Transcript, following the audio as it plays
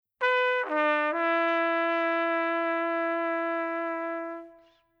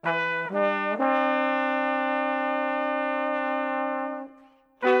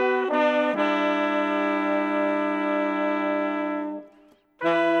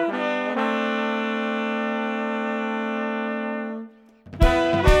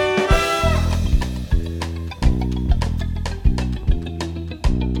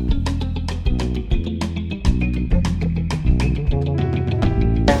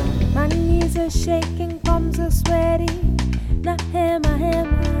is shaking, palms are sweaty. Now hammer,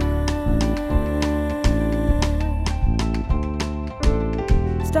 hammer.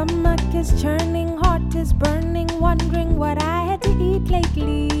 Stomach is churning, heart is burning, wondering what I had to eat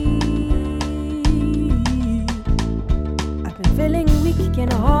lately. I've been feeling weak,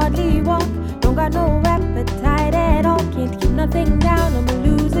 can hardly walk. Don't got no appetite at all. Can't keep nothing down, I'm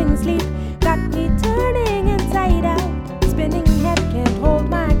losing sleep. Got me turning inside out. Spinning head, can't hold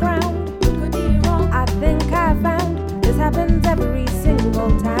my ground. Could be wrong, I think I found. This happens every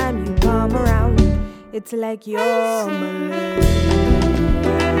single time you come around. It's like you're malaria.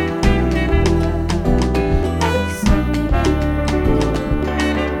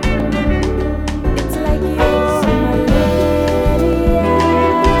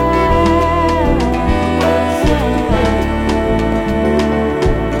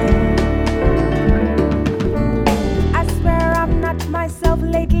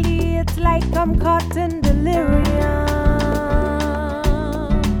 Lately, it's like I'm caught in delirium,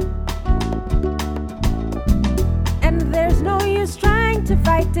 and there's no use trying to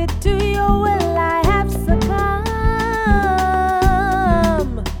fight it. To your will, I have succumbed.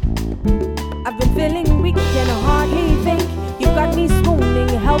 I've been feeling weak and hardly think. You got me swooning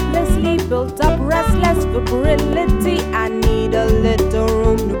helplessly, built up restless virility. I need a little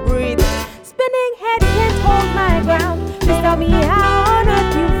room to breathe. Spinning head, can't hold my ground. Please tell me how on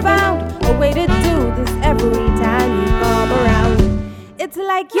earth you found a way to do this every time you come around. It's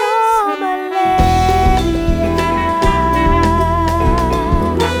like you're malaria.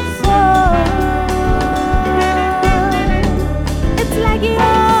 Oh, it's like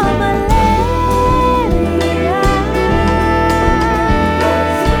you're